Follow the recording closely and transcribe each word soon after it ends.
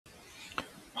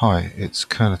Hi, it's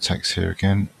Kernotex here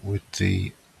again with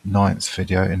the 9th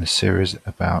video in a series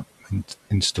about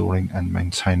installing and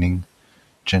maintaining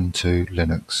Gentoo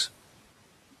Linux.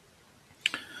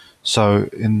 So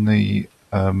in the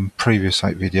previous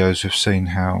 8 videos we've seen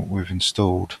how we've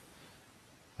installed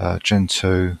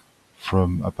Gentoo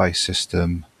from a base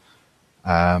system,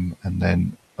 and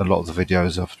then a lot of the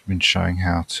videos I've been showing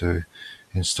how to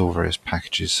install various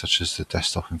packages such as the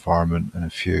desktop environment and a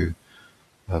few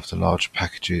of the larger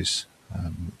packages,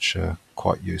 which are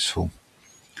quite useful.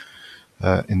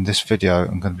 In this video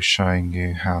I'm going to be showing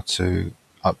you how to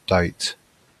update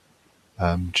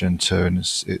Gentoo, and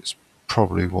it's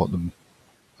probably what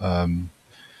the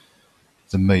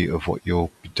meat of what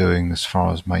you'll be doing as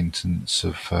far as maintenance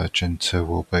of Gentoo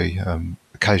will be.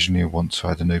 Occasionally you'll want to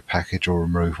add a new package or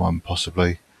remove one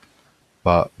possibly,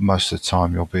 but most of the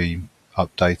time you'll be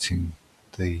updating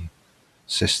the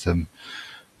system.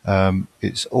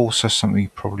 It's also something you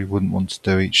probably wouldn't want to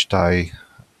do each day.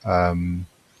 Probably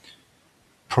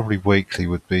weekly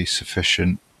would be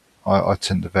sufficient. I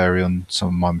tend to vary on some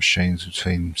of my machines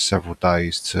between several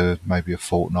days to maybe a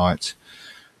fortnight.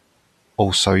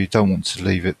 Also, you don't want to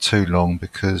leave it too long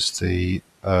because the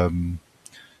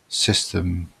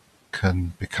system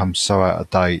can become so out of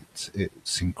date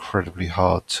it's incredibly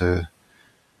hard to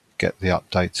get the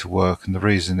update to work, and the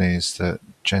reason is that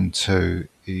Gentoo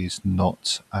is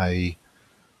not a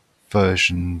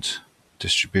versioned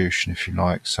distribution, if you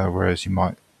like. So whereas you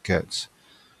might get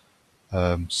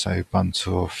say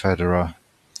Ubuntu or Fedora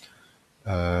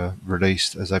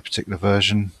released as a particular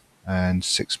version, and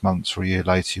 6 months or a year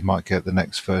later you might get the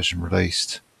next version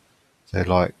released. They're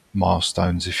like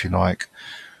milestones, if you like.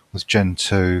 With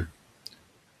Gentoo,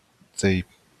 the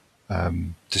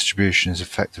distribution is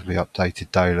effectively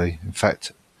updated daily. In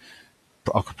fact,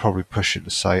 I could probably push it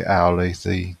to say hourly.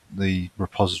 The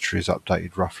repository is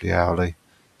updated roughly hourly,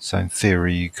 so in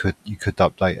theory you could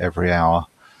update every hour.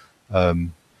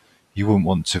 You wouldn't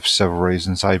want to for several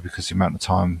reasons. A, because the amount of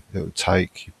time it would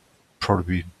take, you'd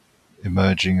probably be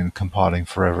emerging and compiling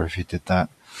forever if you did that.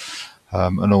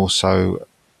 And also,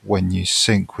 when you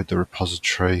sync with the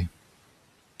repository,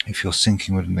 if you're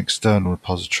syncing with an external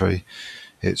repository,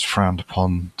 it's frowned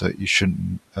upon that you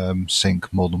shouldn't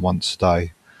sync more than once a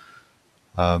day,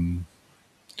 and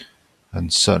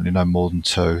certainly no more than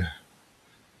 2.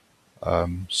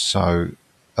 So,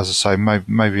 as I say,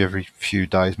 maybe every few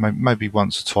days, maybe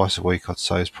once or twice a week, I'd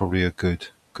say is probably a good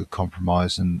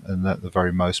compromise, and at the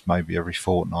very most, maybe every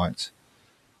fortnight,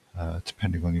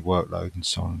 depending on your workload and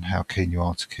so on, and how keen you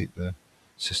are to keep the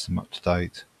system up to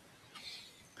date.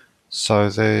 So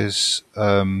there's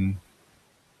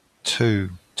 2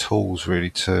 tools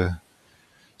really to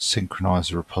synchronize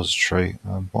the repository.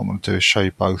 What I'm going to do is show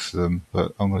you both of them,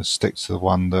 but I'm going to stick to the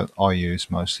one that I use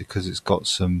mostly because it's got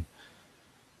some,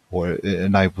 or it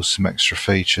enables some extra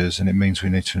features, and it means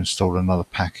we need to install another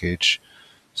package.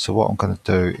 So what I'm going to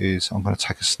do is I'm going to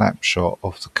take a snapshot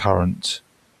of the current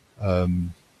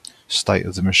state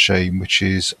of the machine, which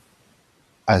is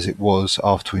as it was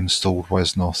after we installed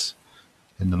Wesnoth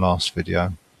in the last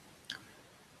video.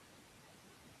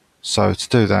 So to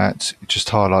do that, you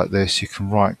just highlight this. You can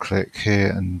right click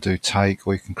here and do take,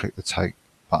 or you can click the take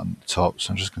button at the top. So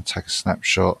I'm just going to take a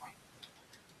snapshot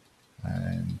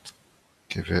and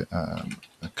give it a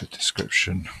good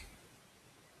description.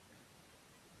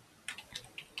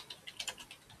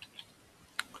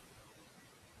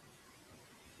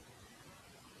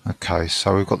 Okay,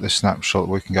 so we've got this snapshot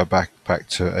we can go back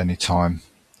to at any time.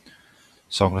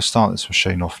 So I'm going to start this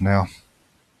machine off now.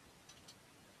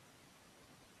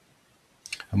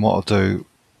 And what I'll do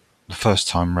the first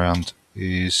time round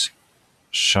is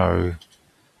show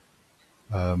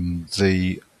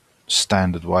the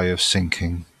standard way of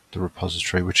syncing the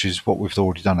repository, which is what we've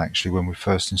already done actually when we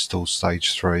first installed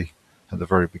stage 3 at the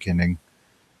very beginning.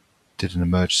 Did an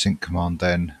emerge sync command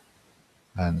then,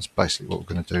 and it's basically what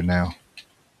we're going to do now.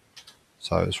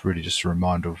 So it's really just a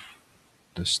reminder of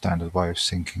the standard way of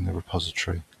syncing the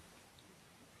repository.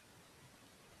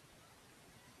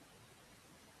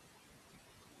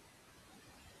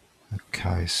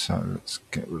 Okay, so let's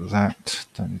get rid of that.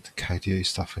 Don't need the KDE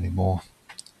stuff anymore.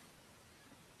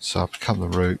 So I'll become the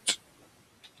root,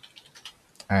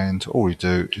 and all we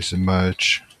do is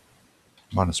emerge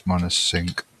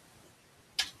 --sync.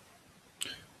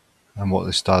 And what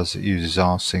this does, it uses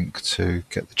rsync to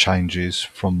get the changes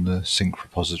from the sync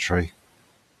repository,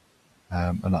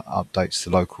 and that updates the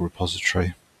local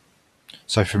repository.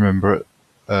 So if you remember,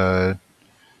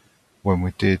 when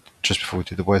we did, just before we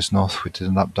did the Wesnoth, we did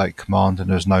an update command, and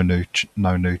there was no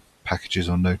new packages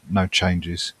or no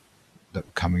changes that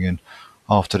were coming in.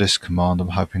 After this command, I'm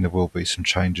hoping there will be some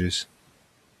changes.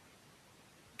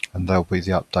 and they'll be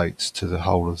the updates to the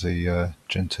whole of the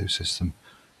Gentoo system.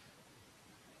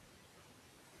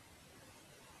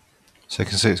 So you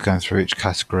can see it's going through each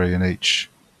category, and each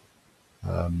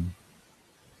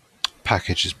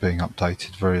package is being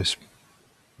updated. Various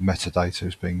metadata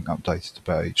is being updated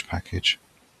about each package.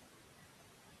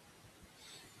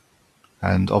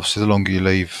 And obviously the longer you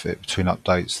leave it between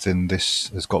updates, then this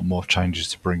has got more changes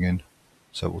to bring in,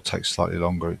 so it will take slightly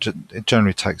longer. It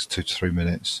generally takes 2 to 3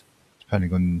 minutes,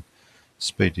 depending on the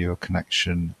speed of your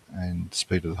connection and the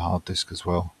speed of the hard disk as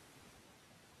well.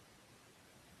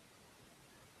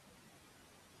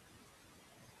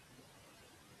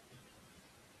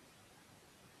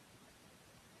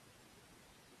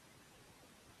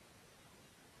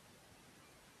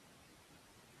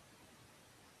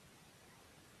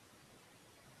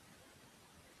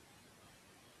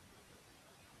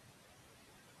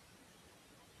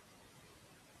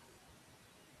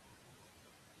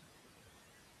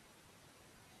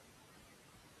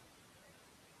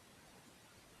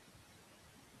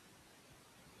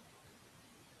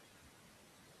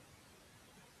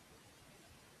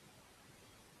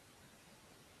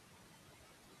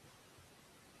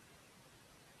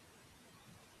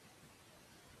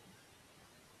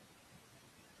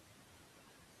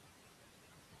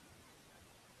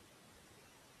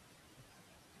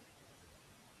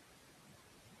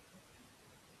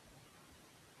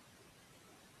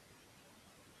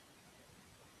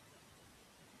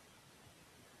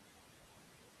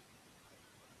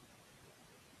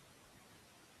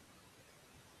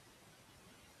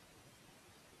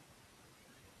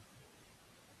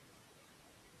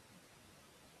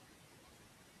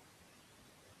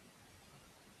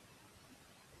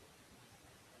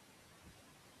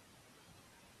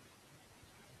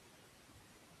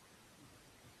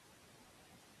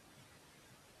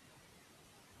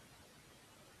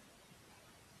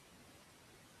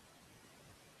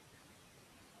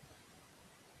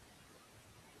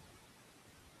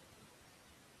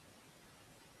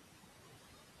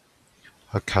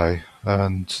 Okay,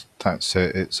 and that's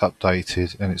it. It's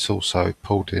updated, and it's also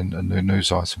pulled in a new news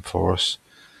item for us.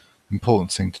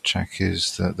 Important thing to check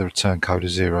is that the return code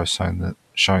is 0, showing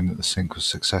that the sync was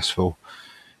successful.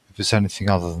 If it's anything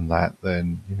other than that,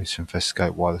 then you need to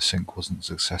investigate why the sync wasn't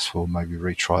successful, maybe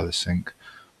retry the sync.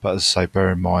 But as I say,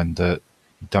 bear in mind that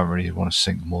you don't really want to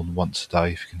sync more than once a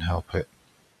day if you can help it.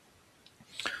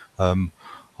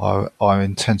 I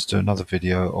intend to do another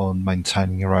video on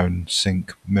maintaining your own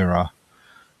sync mirror,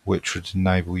 which would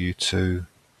enable you to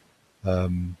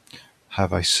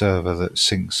have a server that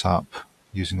syncs up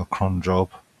using a cron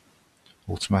job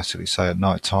automatically, say at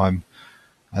night time,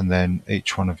 and then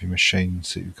each one of your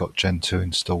machines that you've got Gentoo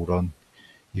installed on,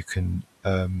 you can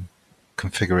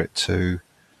configure it to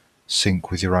sync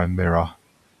with your own mirror.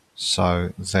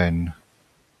 So then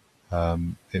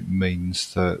it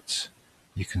means that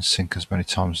you can sync as many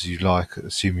times as you like,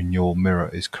 assuming your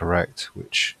mirror is correct,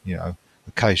 which, you know,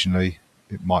 occasionally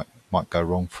it might go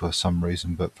wrong for some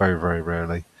reason, but very, very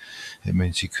rarely. It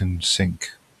means you can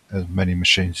sync as many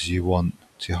machines as you want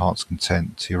to your heart's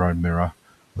content to your own mirror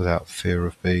without fear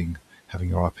of having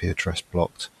your IP address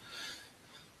blocked.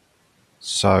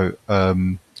 So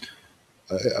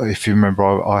if you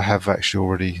remember, I have actually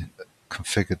already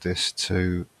configured this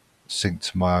to sync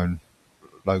to my own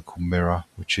local mirror,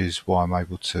 which is why I'm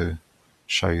able to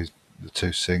show you the two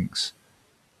syncs,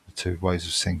 the two ways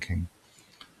of syncing.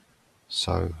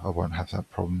 So I won't have that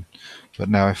problem. But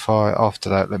now after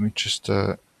that, let me just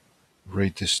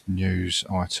read this news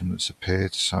item that's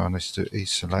appeared. So I need to do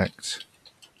eSelect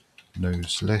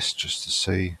news list just to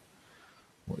see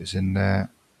what is in there,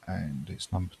 and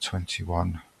it's number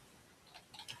 21.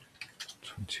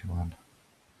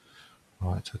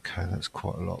 Right, okay, that's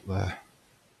quite a lot there.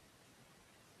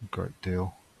 A great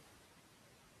deal.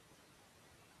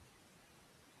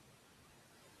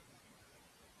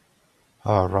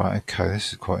 Oh, right, okay,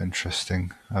 this is quite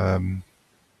interesting.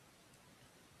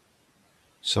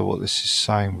 So what this is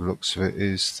saying, with the looks of it,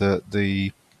 is that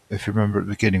if you remember at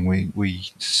the beginning, we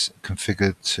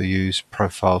configured to use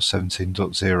profile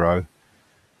 17.0.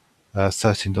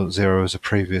 13.0 is a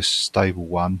previous stable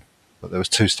one, but there was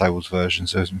two stable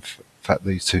versions. There was in fact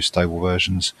these two stable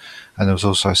versions, and there was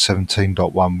also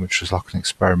 17.1, which was like an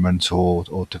experimental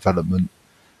or development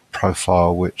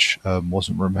profile, which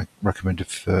wasn't recommended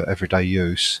for everyday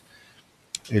use.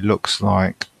 It looks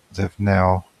like they've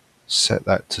now set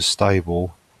that to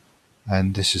stable,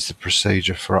 and this is the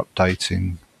procedure for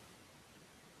updating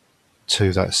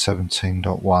to that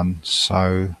 17.1.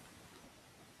 So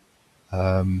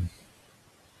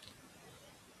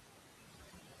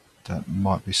that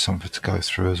might be something to go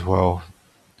through as well.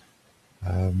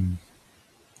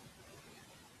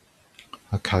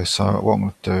 Okay, so what I'm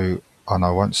going to do, and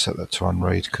I won't set that to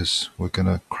unread because we're going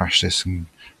to crash this and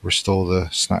restore the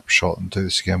snapshot and do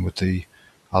this again with the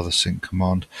other sync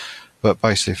command. But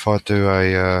basically, if I do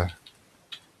a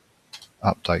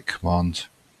update command,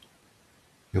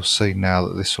 you'll see now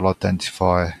that this will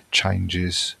identify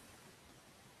changes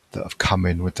that have come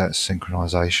in with that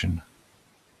synchronization.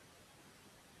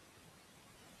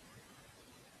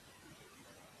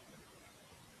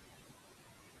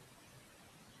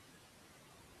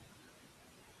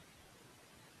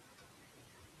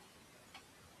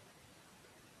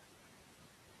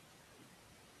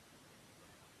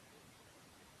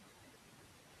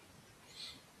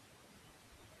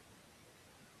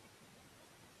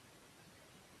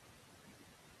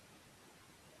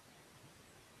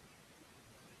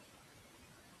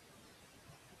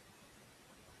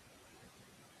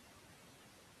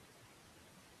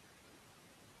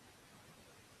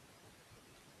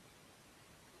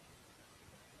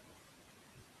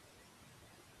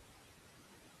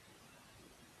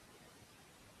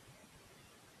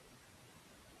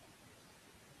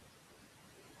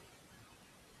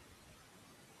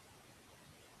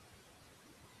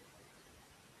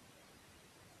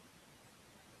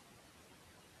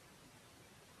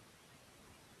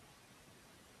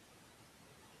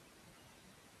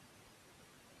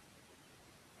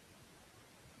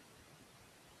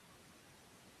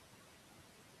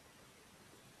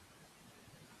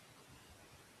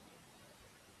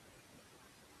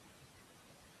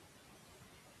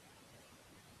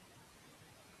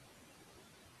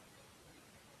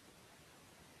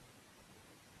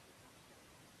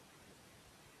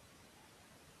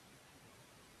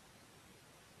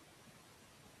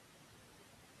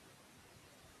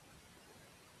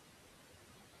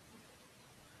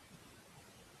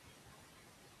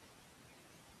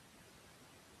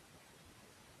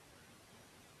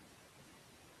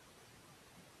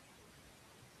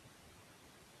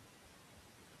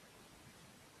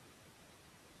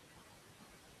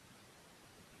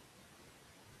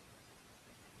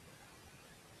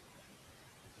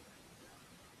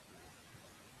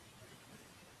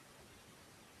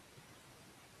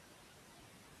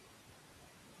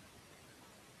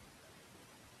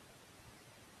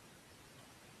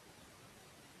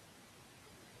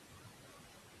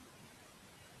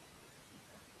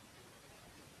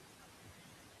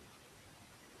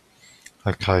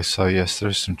 Okay, so yes, there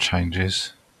is some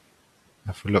changes.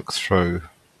 If we look through,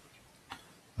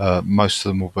 most of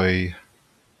them will be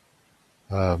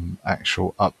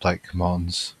actual update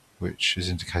commands, which is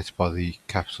indicated by the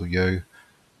capital U.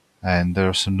 And there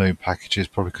are some new packages,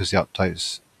 probably because the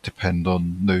updates depend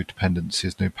on new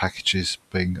dependencies, new packages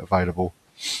being available.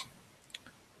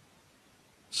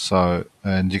 So,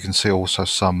 and you can see also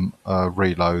some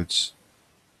reloads.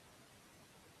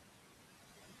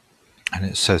 And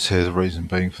it says here the reason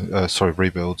being,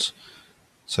 rebuilds.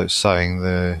 So it's saying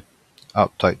the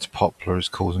update to Poplar is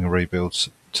causing rebuilds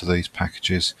to these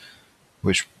packages,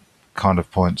 which kind of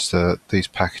points to these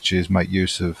packages make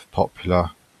use of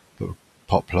Poplar, but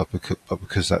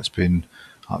because that's been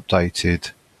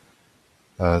updated,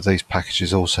 these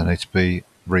packages also need to be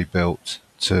rebuilt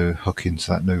to hook into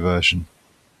that new version.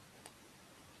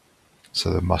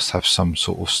 So they must have some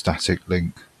sort of static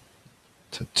link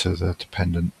to the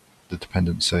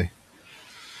dependency.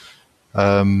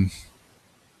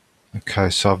 Okay,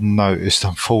 so I've noticed,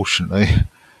 unfortunately,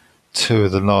 two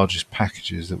of the largest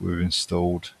packages that we've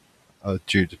installed are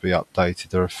due to be updated.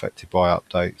 They're affected by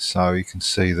updates. So you can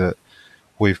see that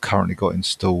we've currently got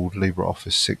installed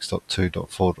LibreOffice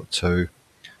 6.2.4.2.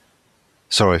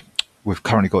 Sorry, we've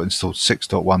currently got installed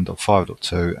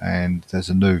 6.1.5.2, and there's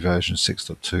a new version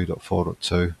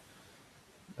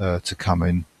 6.2.4.2 to come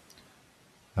in.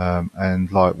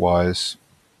 And likewise,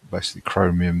 basically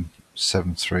Chromium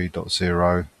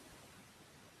 7.3.0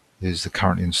 is the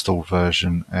currently installed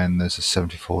version, and there's a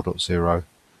 74.0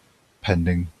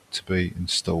 pending to be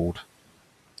installed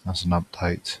as an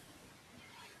update.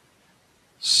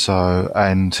 So,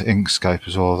 and Inkscape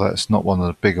as well. That's not one of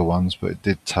the bigger ones, but it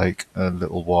did take a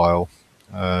little while.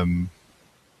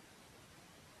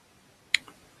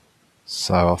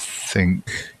 So I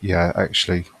think, yeah,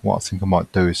 actually, what I think I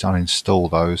might do is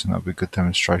uninstall those, and that'll be a good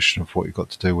demonstration of what you've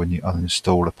got to do when you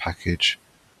uninstall a package.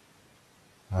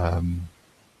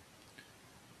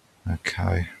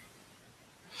 Okay.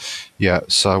 Yeah,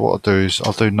 so what I'll do is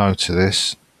I'll do no to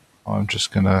this. I'm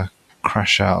just going to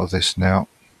crash out of this now.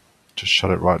 Just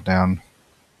shut it right down.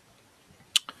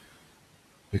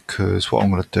 Because what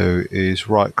I'm going to do is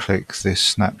right click this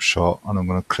snapshot, and I'm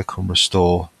going to click on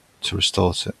restore to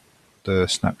restore the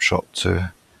snapshot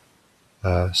to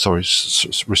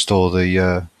restore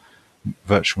the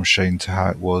virtual machine to how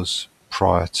it was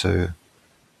prior to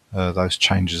those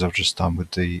changes I've just done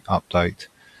with the update.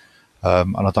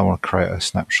 And I don't want to create a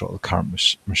snapshot of the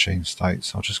current machine state,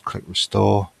 so I'll just click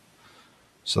restore.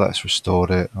 So that's restored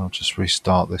it. I'll just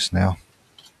restart this now.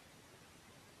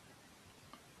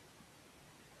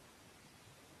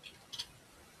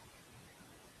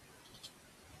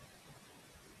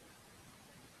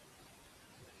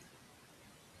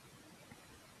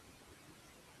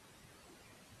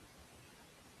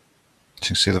 So you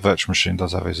can see the virtual machine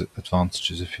does have its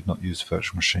advantages if you've not used a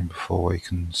virtual machine before, where you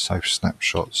can save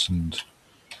snapshots and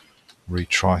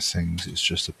retry things. It's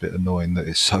just a bit annoying that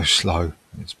it's so slow.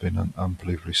 It's been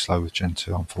unbelievably slow with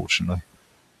Gentoo, unfortunately.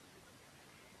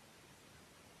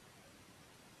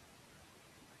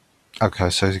 Okay,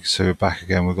 so as you can see, we're back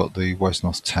again. We've got the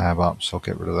Wesnoth tab up, so I'll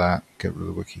get rid of that, get rid of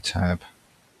the wiki tab,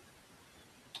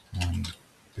 and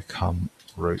become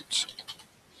root.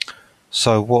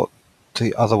 So what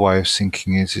the other way of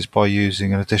syncing is by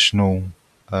using an additional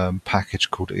package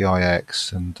called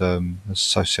EIX and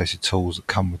associated tools that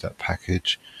come with that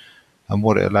package. And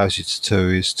what it allows you to do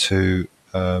is to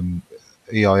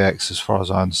EIX, as far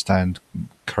as I understand,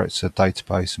 creates a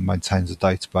database and maintains a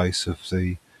database of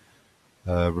the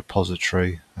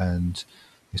repository, and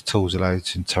these tools allow you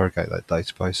to interrogate that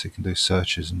database, so you can do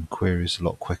searches and queries a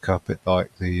lot quicker, a bit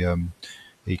like the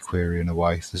eQuery in a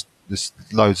way. There's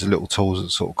loads of little tools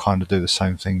that sort of kind of do the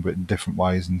same thing but in different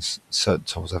ways, and certain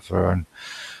tools have their own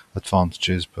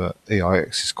advantages, but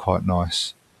EIX is quite a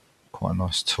nice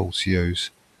tool to use.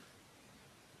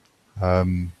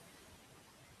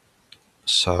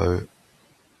 So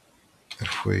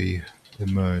if we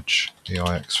emerge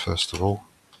EIX first of all,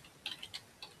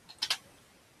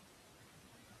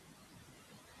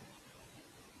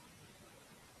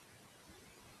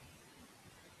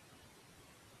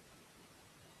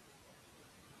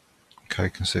 okay, you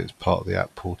can see it's part of the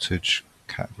app Portage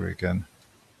category again.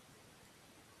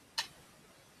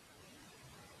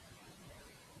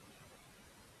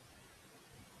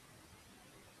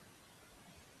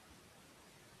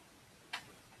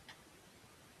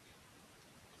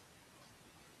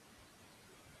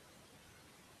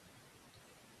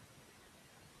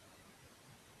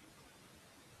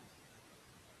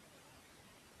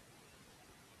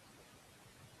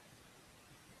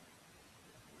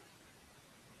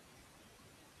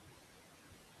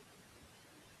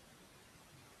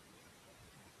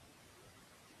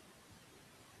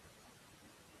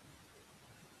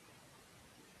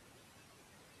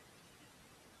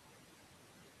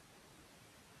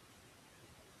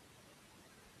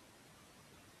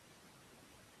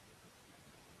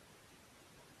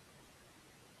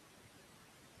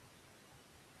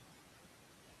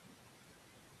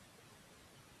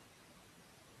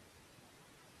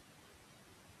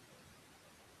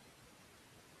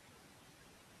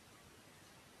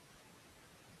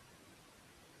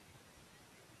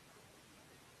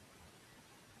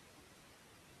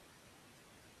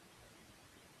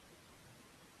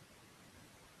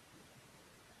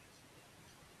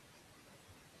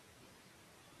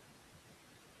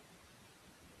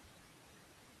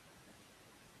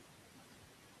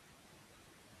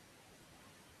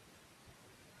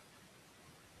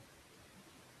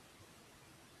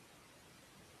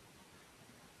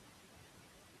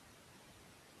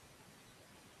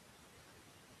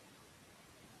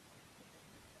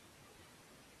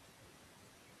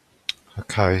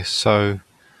 Okay, so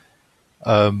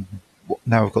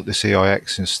now we've got this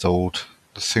EIX installed.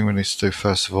 The thing we need to do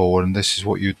first of all, and this is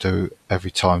what you do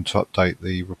every time to update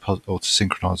the or to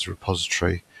synchronize the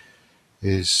repository,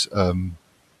 is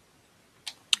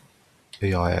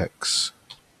EIX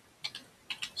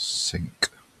sync.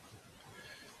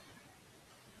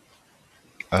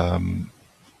 And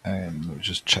we'll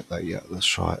just check that. Yeah,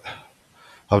 that's right.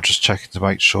 I'll just check to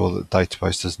make sure that the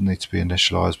database doesn't need to be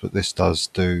initialized, but this does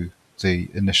do the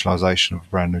initialization of a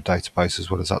brand new database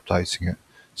as well as updating it.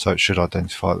 So it should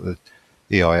identify that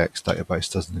the EIX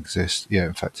database doesn't exist. Yeah,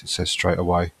 in fact, it says straight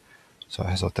away. So it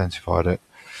has identified it.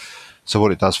 So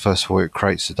what it does, first of all, it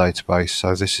creates the database.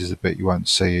 So this is the bit you won't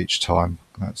see each time.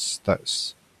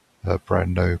 That's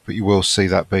brand new, but you will see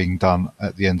that being done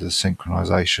at the end of the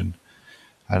synchronization.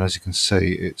 And as you can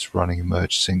see, it's running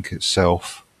Emerge Sync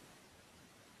itself.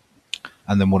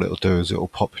 And then what it'll do is it'll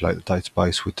populate the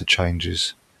database with the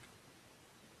changes.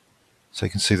 So you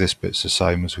can see this bit's the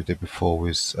same as we did before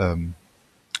with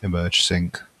Emerge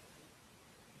Sync.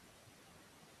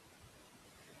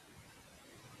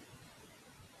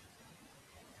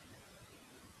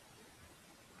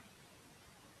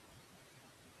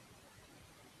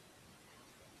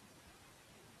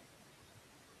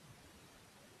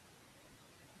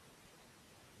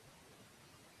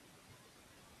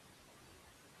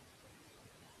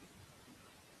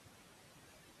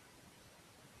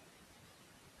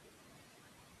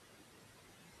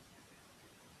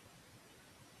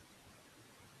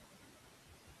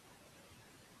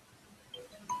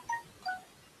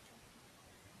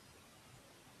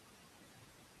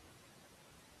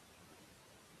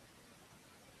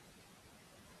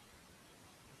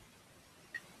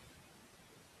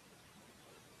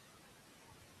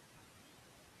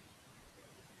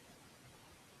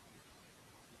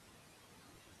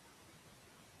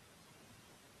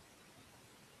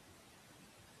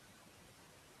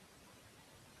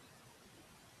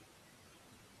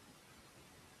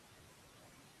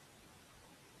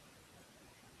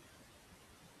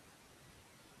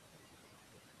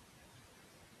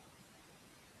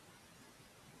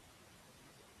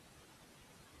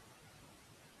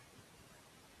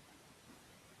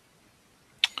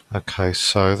 Okay,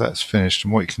 so that's finished,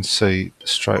 and what you can see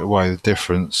straight away, the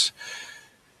difference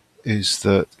is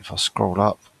that if I scroll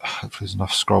up, hopefully there's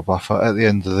enough scroll buffer, at the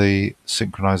end of the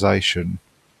synchronization,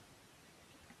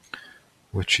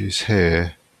 which is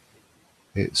here,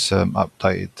 it's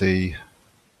updated the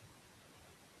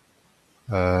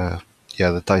the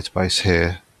database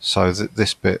here. So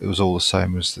this bit was all the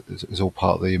same as is all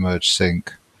part of the merge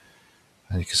sync,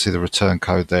 and you can see the return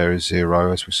code there is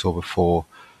 0 as we saw before,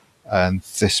 and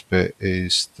this bit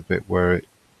is the bit where it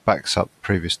backs up the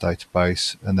previous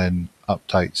database and then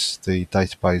updates the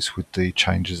database with the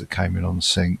changes that came in on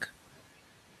sync.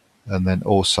 And then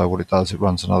also what it does, it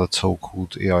runs another tool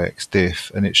called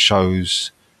EIXDiff, and it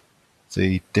shows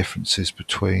the differences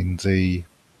between the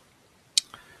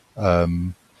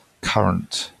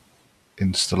current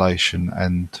installation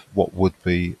and what would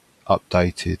be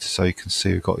updated. So you can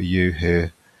see we've got a U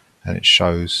here, and it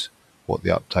shows what the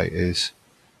update is.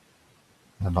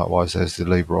 And likewise, there's the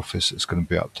LibreOffice that's going to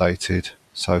be updated.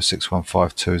 So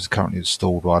 6152 is the currently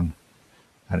installed one,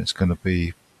 and it's going to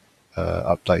be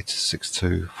updated to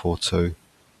 6242.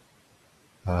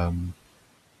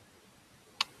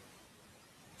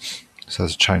 So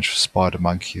there's a change for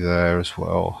SpiderMonkey there as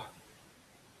well.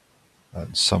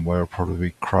 And somewhere will probably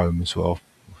be Chrome as well.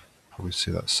 Probably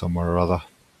see that somewhere or other.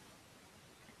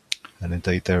 And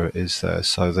indeed, there it is there.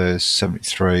 So there's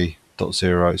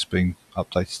 73.0, it's being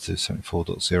updated to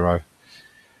 74.0.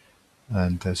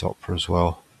 And there's Opera as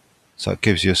well. So it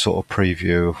gives you a sort of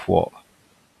preview of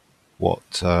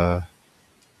what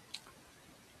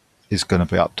is going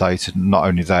to be updated. And not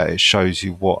only that, it shows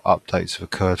you what updates have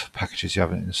occurred for packages you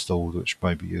haven't installed, which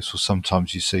may be useful.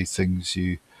 Sometimes you see things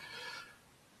you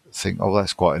think, oh,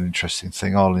 that's quite an interesting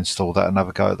thing, I'll install that and have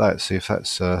a go at that, see if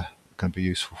that's going to be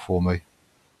useful for me.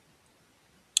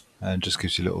 And just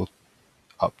gives you a little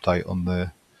update on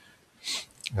the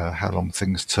how long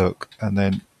things took. And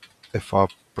then if I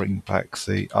bring back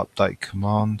the update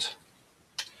command,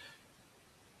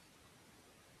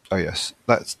 oh yes,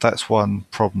 that's one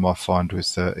problem I find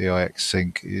with the EIX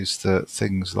sync, is that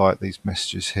things like these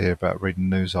messages here about reading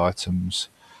news items,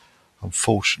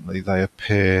 unfortunately they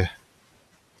appear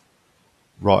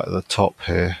right at the top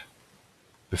here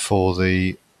before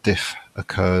the diff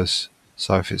occurs.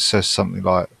 So if it says something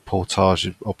like Portage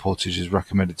is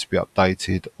recommended to be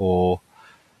updated, or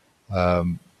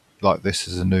like this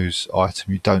is a news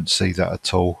item, you don't see that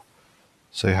at all.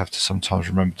 So you have to sometimes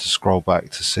remember to scroll back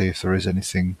to see if there is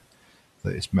anything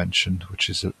that is mentioned, which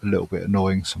is a little bit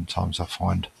annoying sometimes, I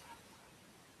find.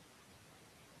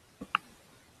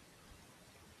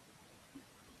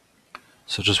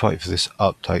 So just wait for this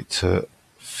update to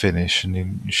finish, and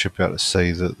you should be able to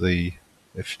see that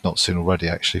if you've not seen already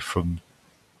actually from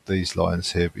these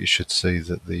lines here, but you should see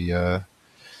that the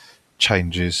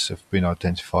changes have been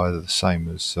identified are the same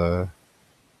as the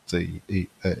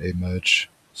emerge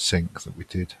sync that we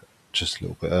did just a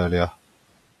little bit earlier.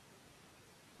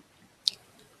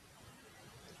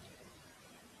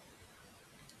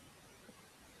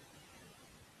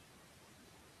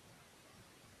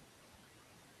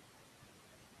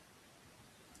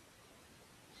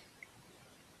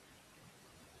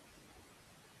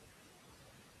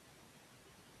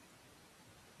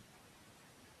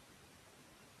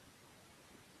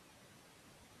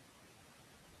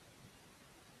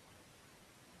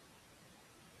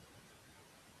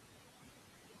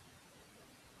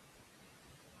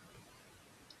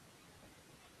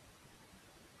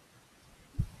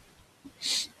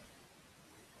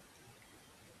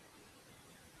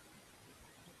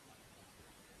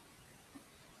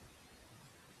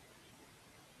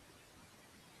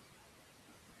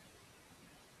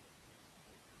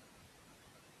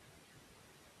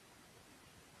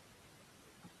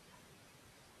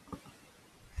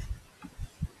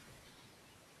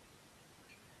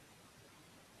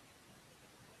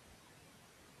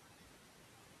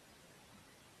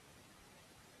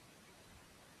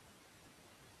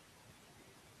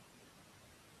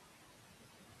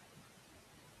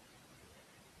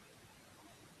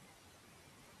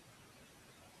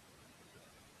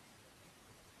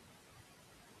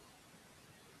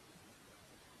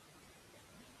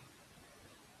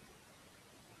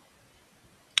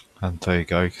 And there you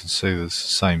go, you can see there's the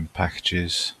same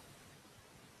packages,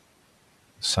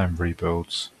 the same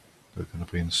rebuilds that are going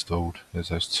to be installed. There's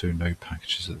those two new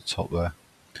packages at the top there.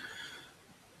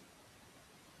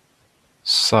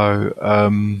 So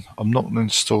I'm not going to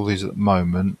install these at the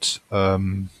moment.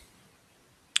 What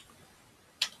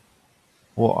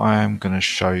I am going to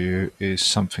show you is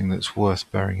something that's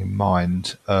worth bearing in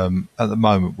mind. At the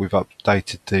moment we've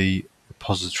updated the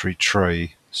repository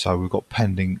tree, so we've got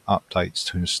pending updates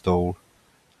to install.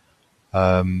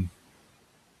 And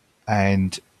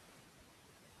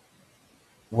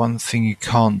one thing you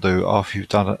can't do after you've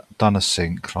done a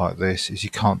sync like this is you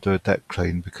can't do a dep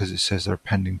clean because it says there are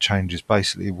pending changes.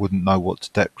 Basically, it wouldn't know what to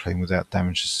dep clean without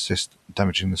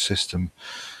damaging the system.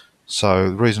 So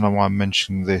the reason why I'm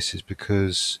mentioning this is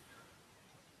because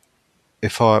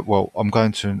I'm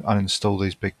going to uninstall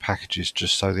these big packages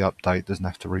just so the update doesn't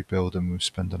have to rebuild them. We'll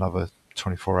spend another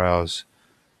 24 hours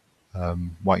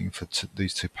waiting for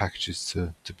these two packages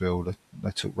to build.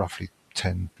 They took roughly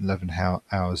 10, 11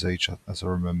 hours each, as I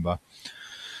remember.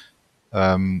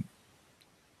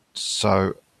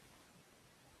 So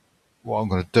what I'm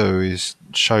going to do is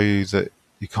show you that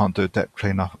you can't do a dep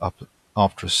clean up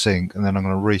after a sync, and then I'm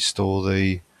going to restore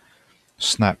the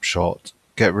snapshot,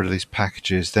 get rid of these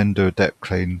packages, then do a dep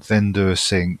clean, then do a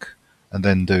sync, and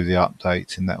then do the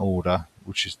update in that order,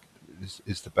 which is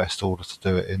the best order to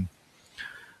do it in.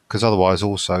 Because otherwise,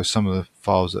 also, some of the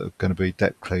files that are going to be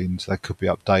dep cleaned, they could be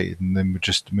updated, and then we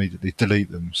just immediately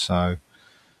delete them. So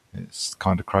it's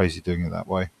kind of crazy doing it that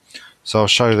way. So I'll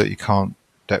show you that you can't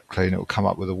dep clean. It will come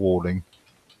up with a warning.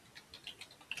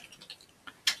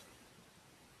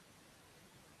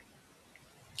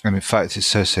 And in fact, it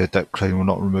says here dep clean will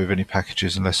not remove any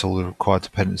packages unless all the required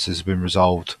dependencies have been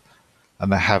resolved.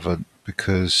 And they haven't,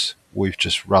 because we've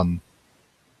just run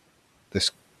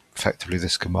effectively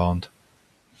this command.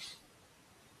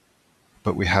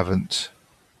 But we haven't.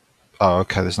 Oh,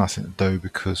 okay, there's nothing to do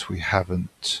because we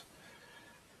haven't.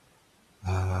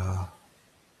 Yeah,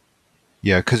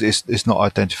 because it's not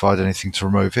identified anything to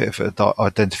remove it. If it had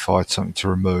identified something to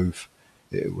remove,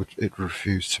 it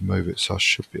refuse to move it. So I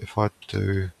should be, if I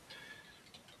do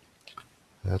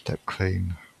dep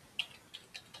clean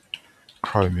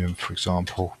Chromium, for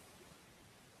example.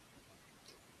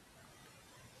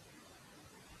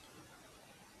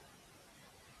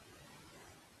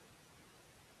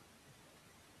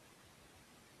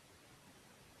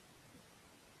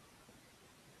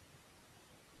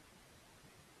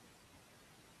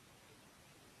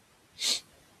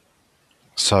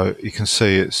 So you can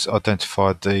see it's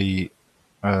identified the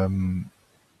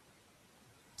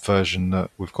version that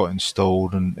we've got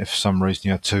installed, and if for some reason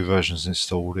you had two versions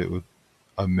installed, it would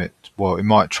omit. Well, it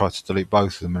might try to delete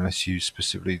both of them unless you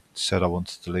specifically said I want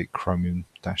to delete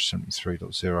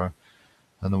Chromium-73.0,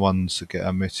 and the ones that get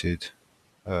omitted,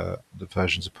 the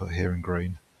versions are put here in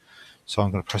green. So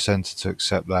I'm going to press enter to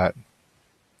accept that.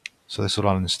 So this will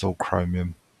uninstall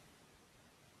Chromium.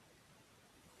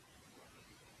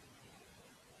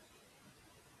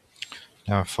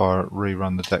 Now if I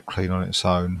rerun the dep clean on its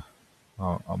own,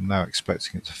 I'm now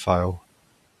expecting it to fail.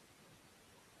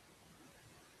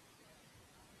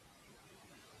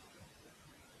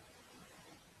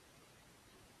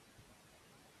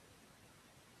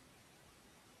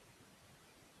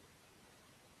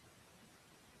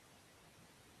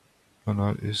 Oh no,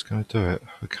 it is going to do it.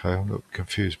 Okay, I'm a little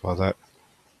confused by that.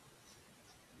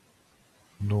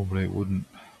 Normally it wouldn't.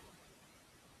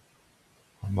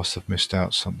 I must have missed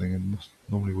out something and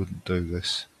normally wouldn't do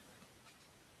this.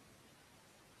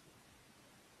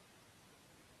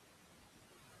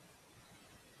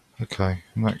 Okay,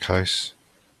 in that case,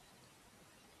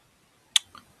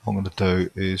 what I'm going to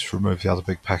do is remove the other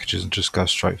big packages and just go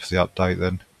straight for the update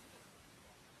then.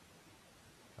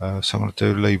 So I'm going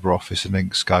to do LibreOffice and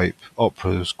Inkscape.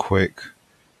 Opera is quick.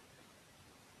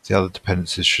 The other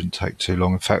dependencies shouldn't take too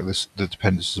long. In fact, the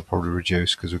dependencies are probably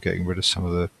reduced because we're getting rid of some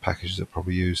of the packages that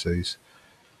probably use these.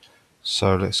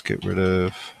 So let's get rid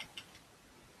of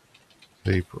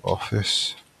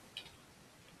LibreOffice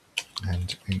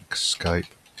and Inkscape.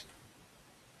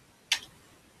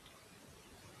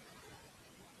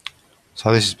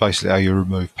 So this is basically how you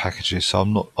remove packages.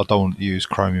 So I don't want to use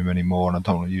Chromium anymore, and I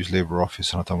don't want to use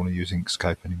LibreOffice, and I don't want to use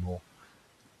Inkscape anymore.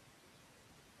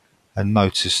 And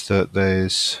notice that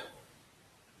there's,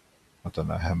 I don't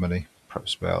know how many,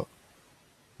 perhaps about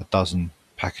a dozen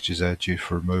packages there due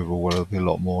for removal. Well, there'll be a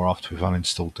lot more after we've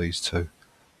uninstalled these two.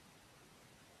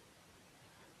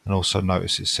 And also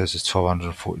notice it says there's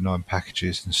 1,249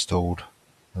 packages installed.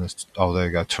 And oh, there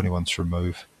you go, 21 to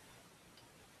remove.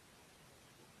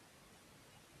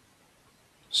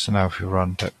 So now if we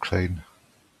run dep clean,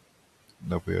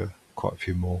 there'll be quite a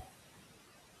few more.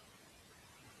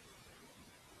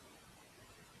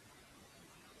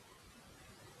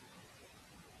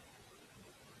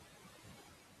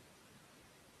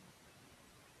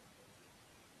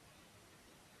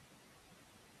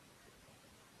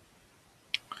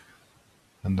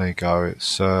 And there you go,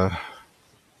 it's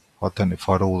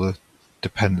identified all the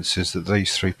dependencies that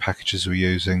these three packages were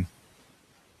using.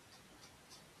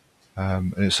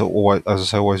 And it's always, as I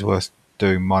say, always worth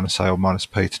doing -a or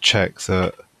 -p to check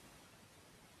that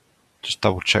just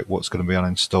double check what's going to be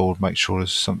uninstalled, make sure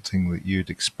there's something that you'd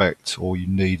expect or you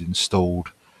need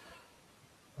installed.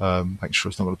 Make sure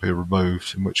it's not going to be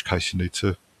removed, in which case you need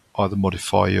to either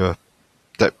modify your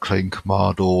dep clean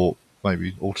command or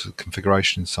maybe alter the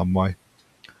configuration in some way.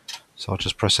 So I'll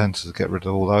just press enter to get rid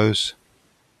of all those.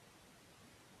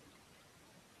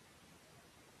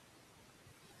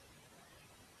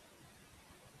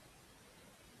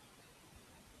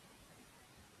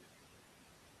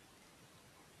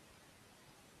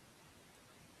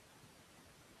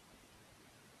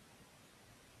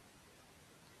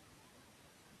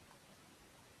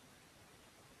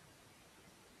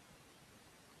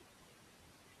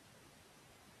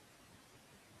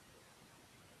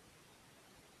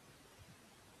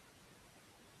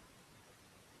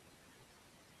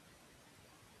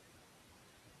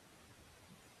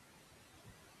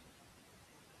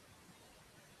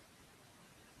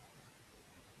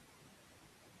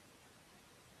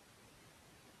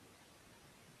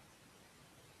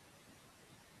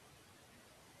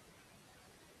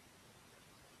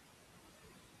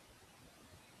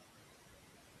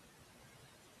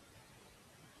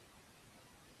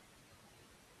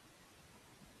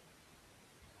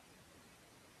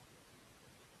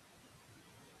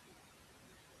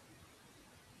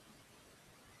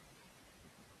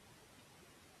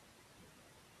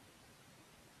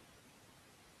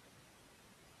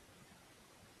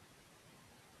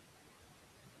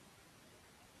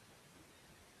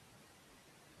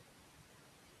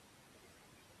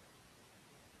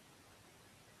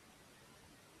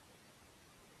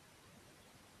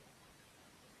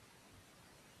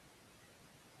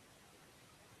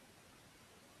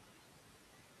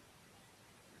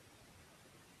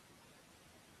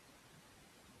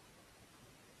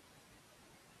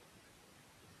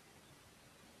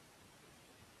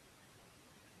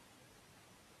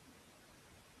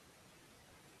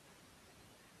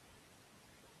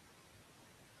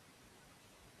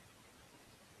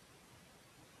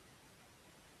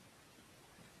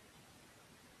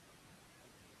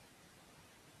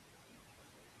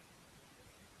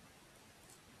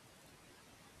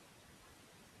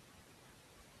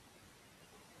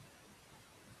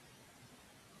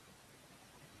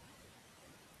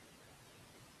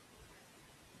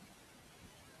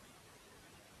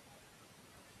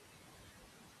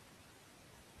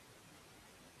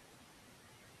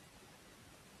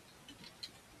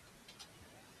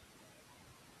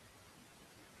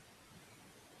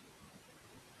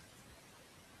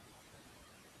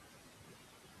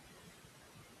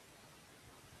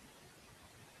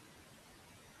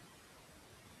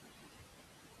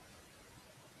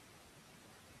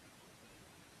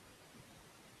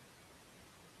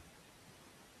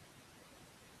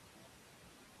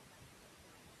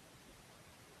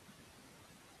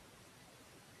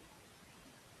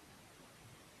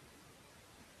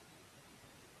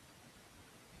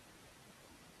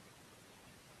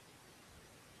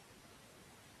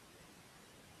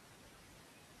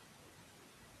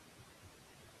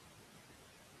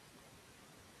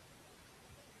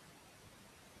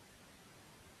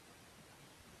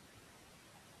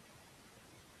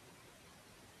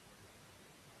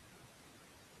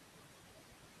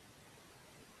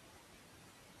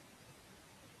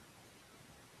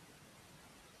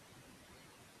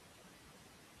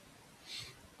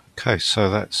 Okay, so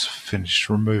that's finished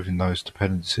removing those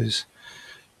dependencies.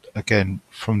 Again,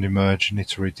 from the merge, you need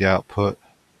to read the output.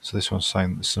 So this one's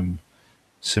saying that some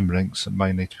symlinks that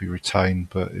may need to be retained,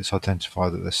 but it's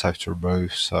identified that they're safe to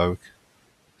remove, so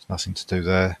there's nothing to do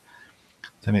there.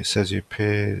 Then it says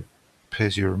appears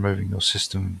you're removing your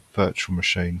system virtual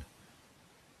machine.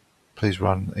 Please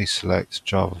run eselect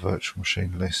Java virtual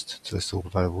machine list to list all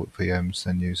available VMs,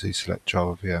 then use eselect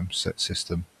Java VM set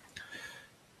system.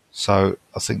 So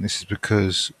I think this is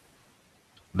because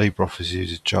LibreOffice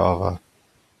uses Java.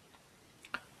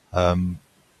 I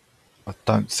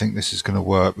don't think this is going to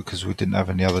work because we didn't have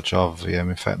any other Java VM.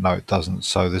 In fact, no, it doesn't.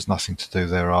 So there's nothing to do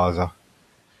there either.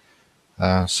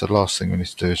 So the last thing we need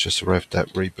to do is just a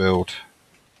revdep rebuild.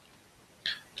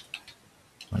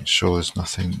 Make sure there's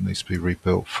nothing that needs to be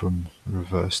rebuilt from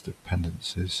reverse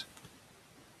dependencies.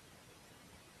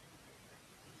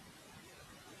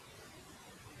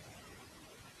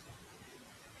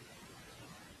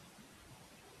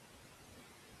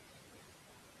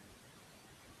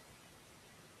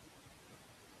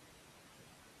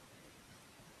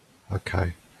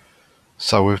 Okay.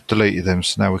 So we've deleted them,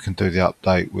 so now we can do the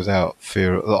update without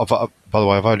fear. By the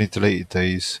way, I've only deleted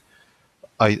these.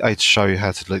 A, to show you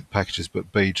how to delete the packages,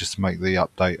 but B, just to make the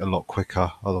update a lot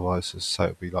quicker. Otherwise, as I say,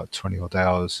 it'll be like 20 odd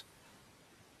hours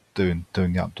doing the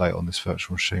update on this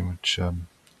virtual machine, which yeah,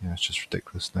 it's just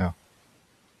ridiculous now.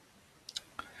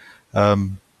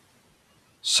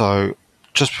 So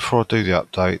just before I do the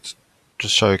update,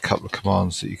 just show you a couple of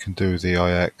commands that you can do with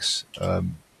EIX.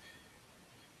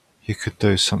 You could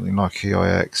do something like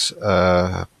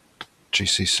EIX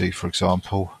GCC, for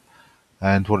example,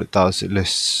 and what it does, it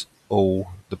lists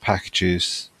all the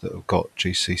packages that have got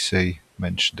GCC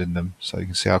mentioned in them. So you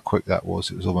can see how quick that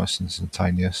was. It was almost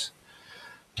instantaneous.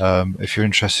 If you're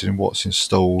interested in what's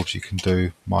installed, you can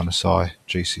do -i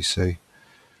GCC,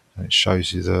 and it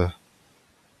shows you the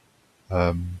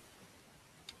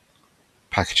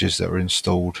packages that are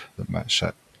installed that match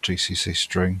that GCC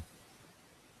string.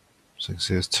 So you can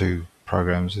see there's two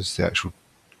programs. There's the actual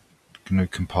GNU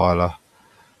compiler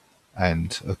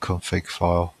and a config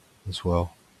file as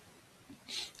well.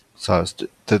 So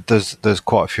there's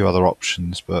quite a few other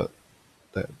options, but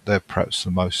they're perhaps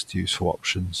the most useful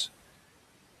options.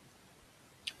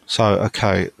 So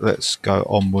okay, let's go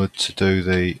onward to do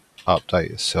the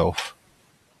update itself.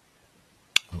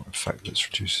 In fact, let's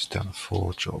reduce this down to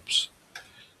 4 jobs.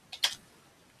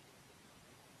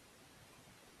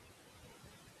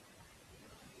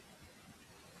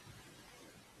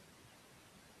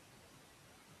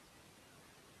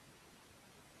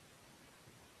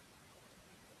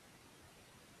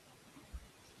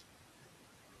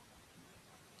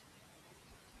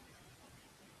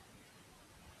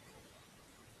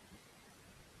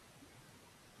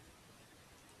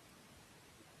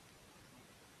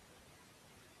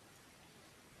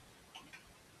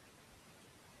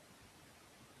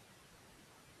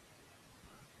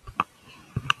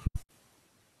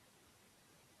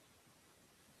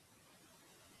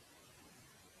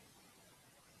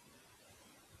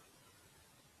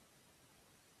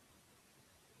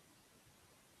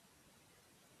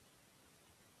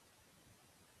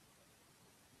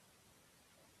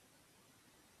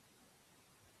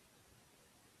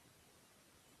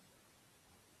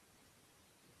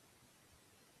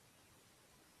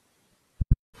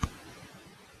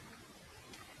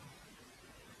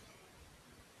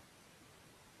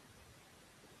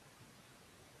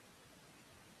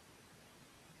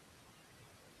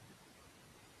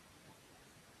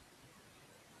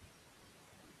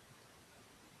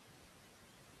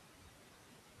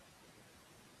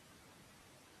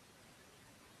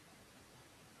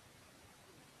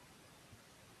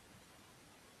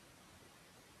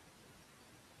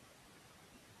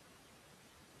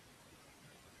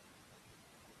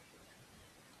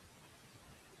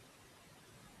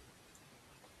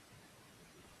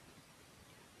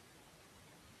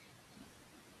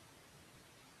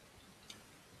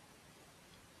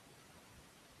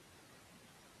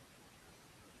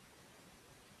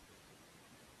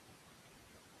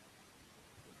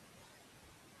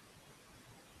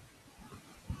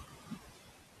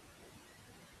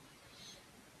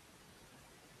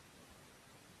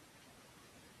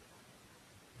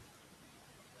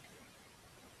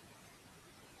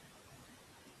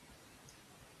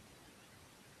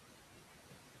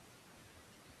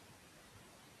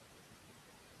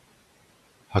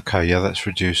 Okay, yeah, that's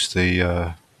reduced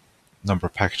the number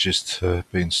of packages to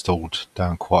be installed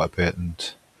down quite a bit,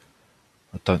 and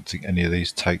I don't think any of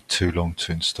these take too long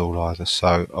to install either. So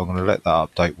I'm going to let that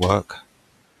update work.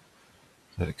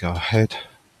 Let it go ahead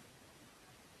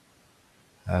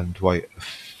and wait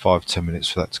 5-10 minutes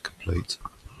for that to complete.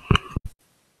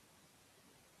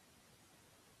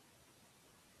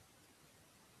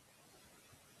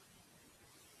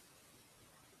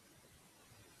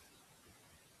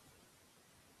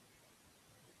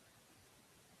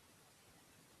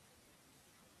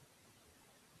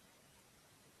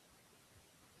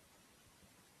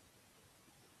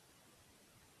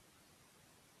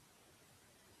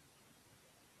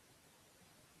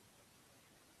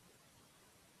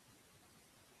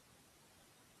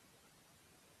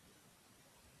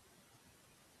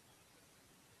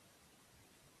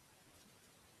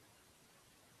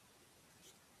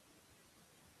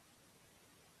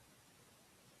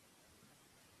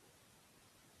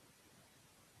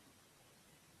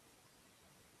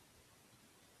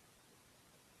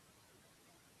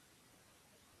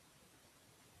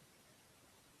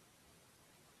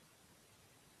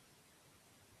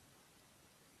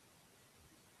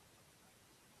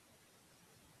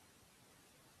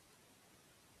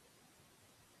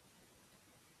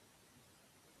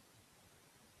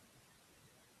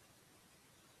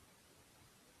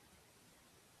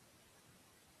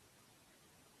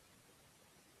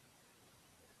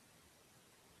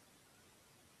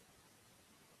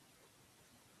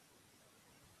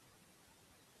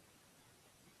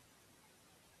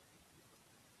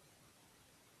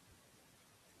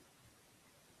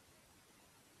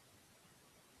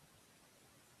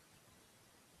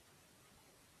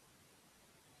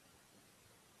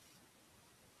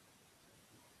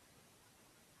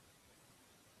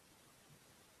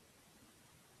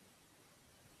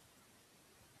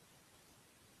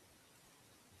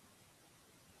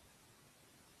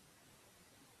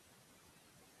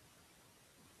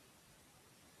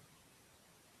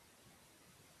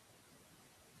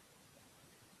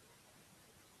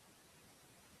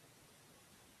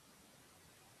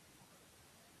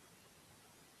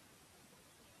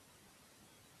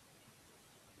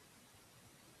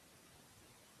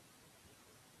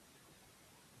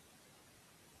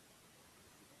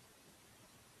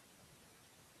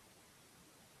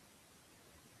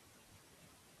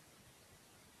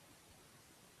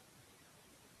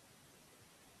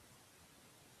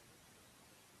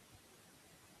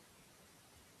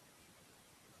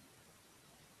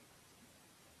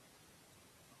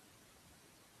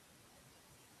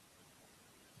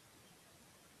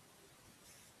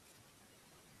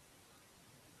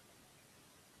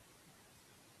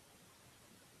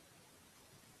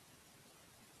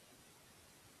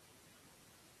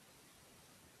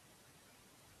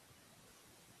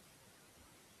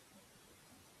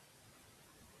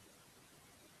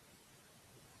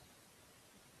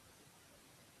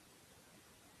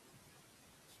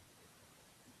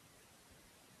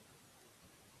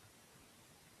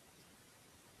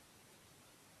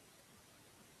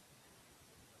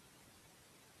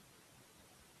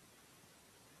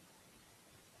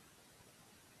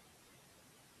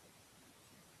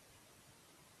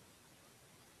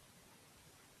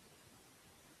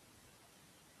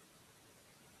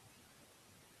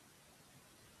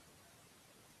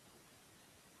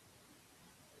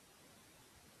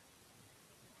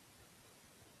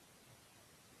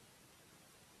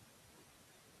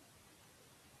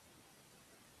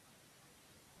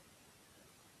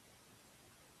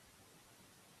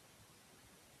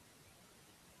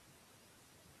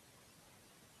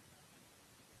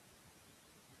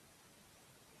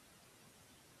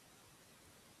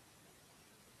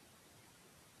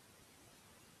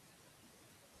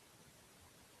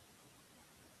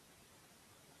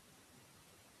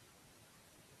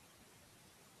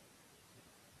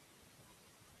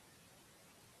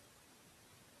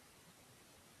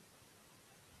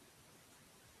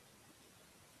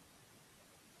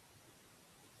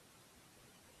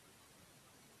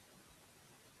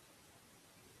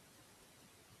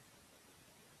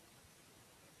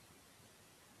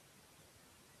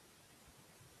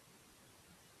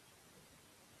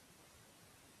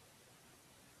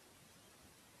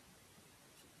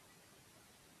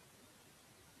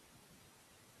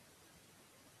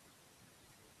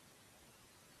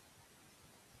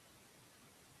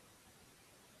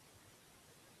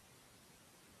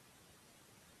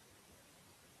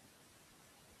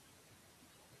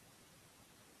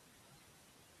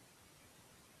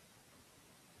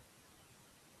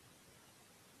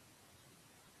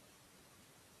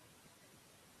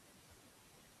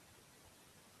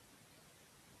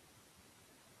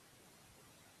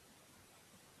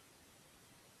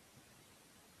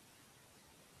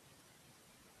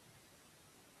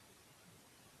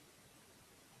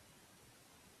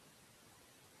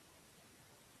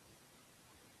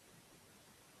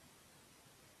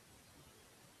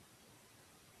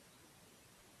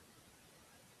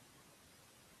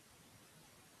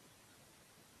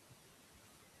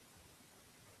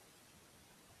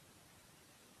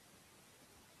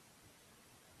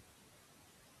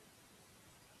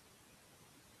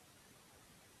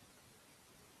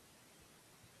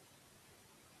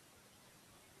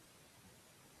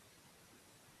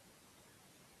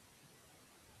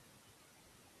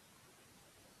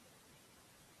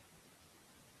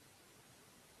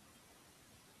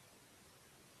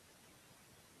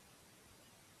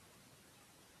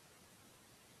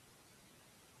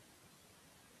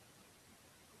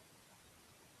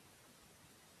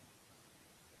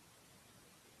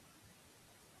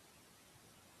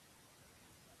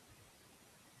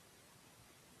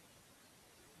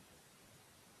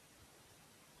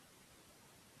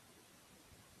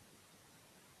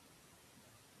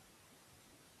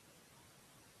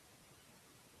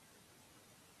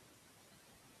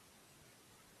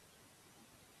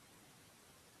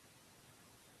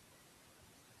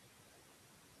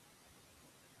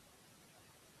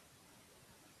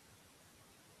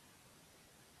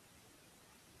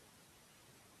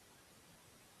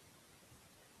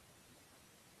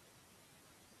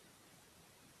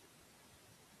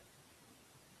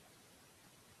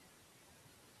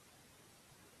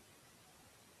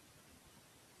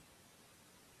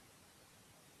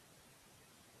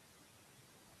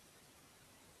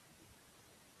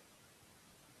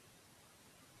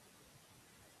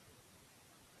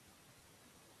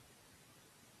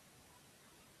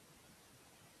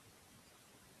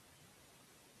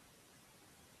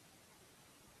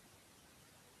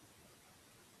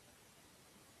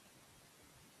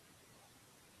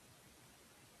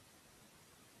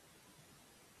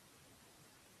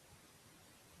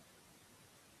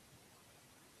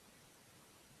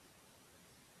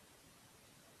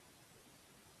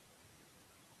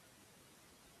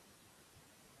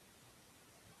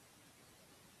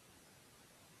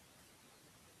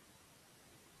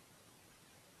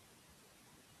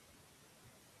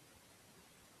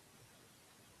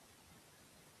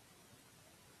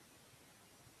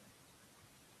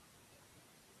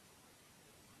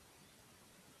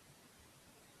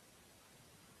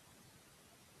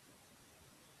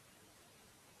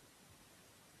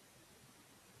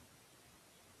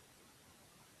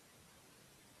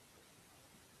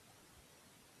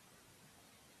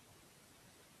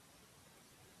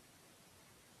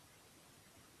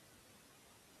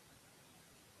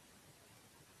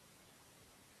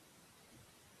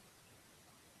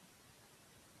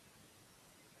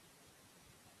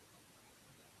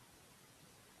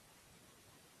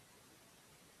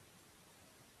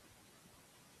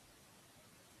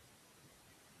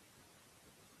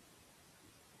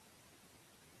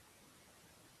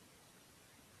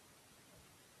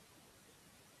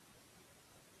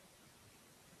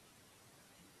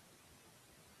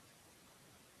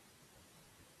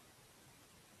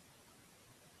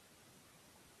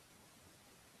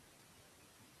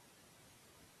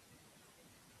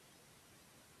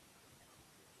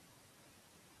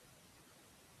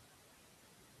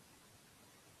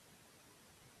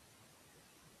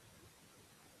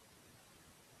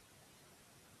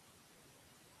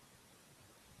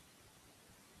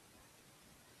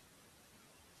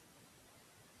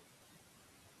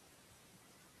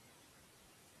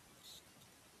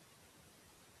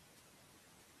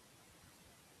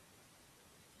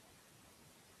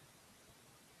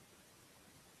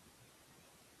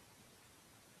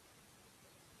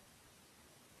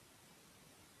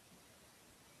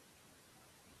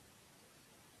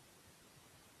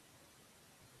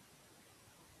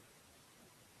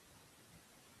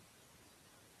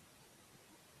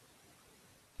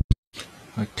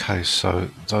 Okay, so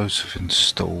those have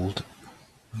installed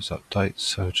those updates,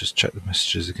 so just check the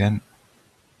messages again,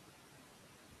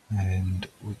 and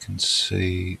we can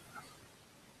see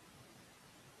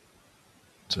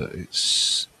that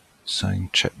it's saying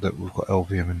check that we've got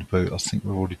LVM in the boot. I think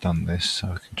we've already done this, so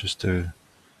I can just do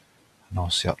an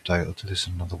RC update. I'll do this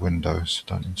in another window so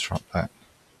don't interrupt that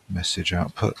message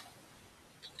output.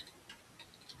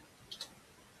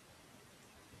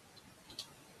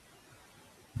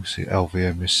 You see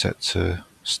LVM is set to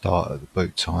start at the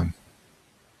boot time,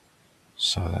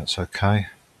 so that's okay.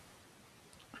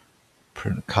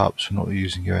 Printer cups, we're not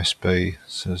using USB,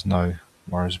 so there's no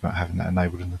worries about having that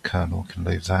enabled in the kernel. We can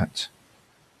leave that.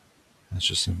 There's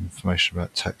just some information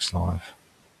about text live.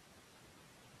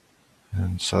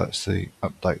 And so that's the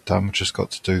update done. We've just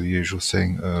got to do the usual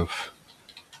thing of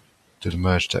do the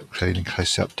merge dep clean in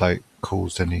case the update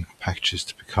caused any packages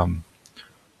to become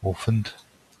orphaned.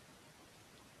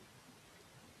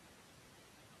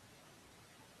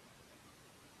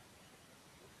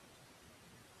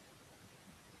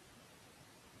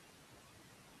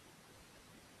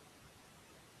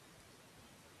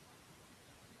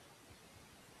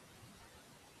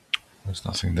 There's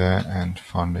nothing there, and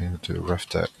finally we'll do a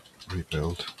refdep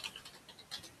rebuild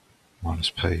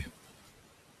 -p.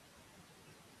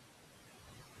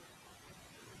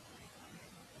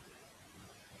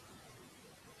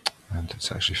 And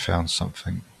it's actually found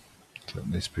something that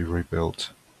needs to be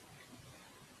rebuilt.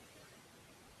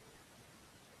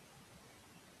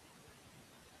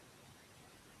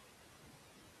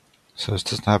 So this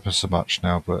doesn't happen so much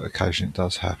now, but occasionally it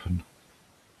does happen.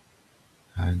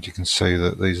 And you can see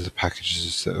that these are the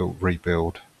packages that will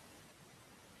rebuild.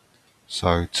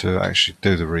 So to actually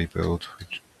do the rebuild,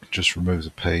 we just remove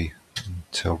the P and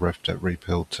tell refdep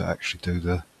rebuild to actually do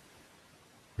the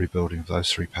rebuilding of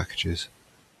those three packages.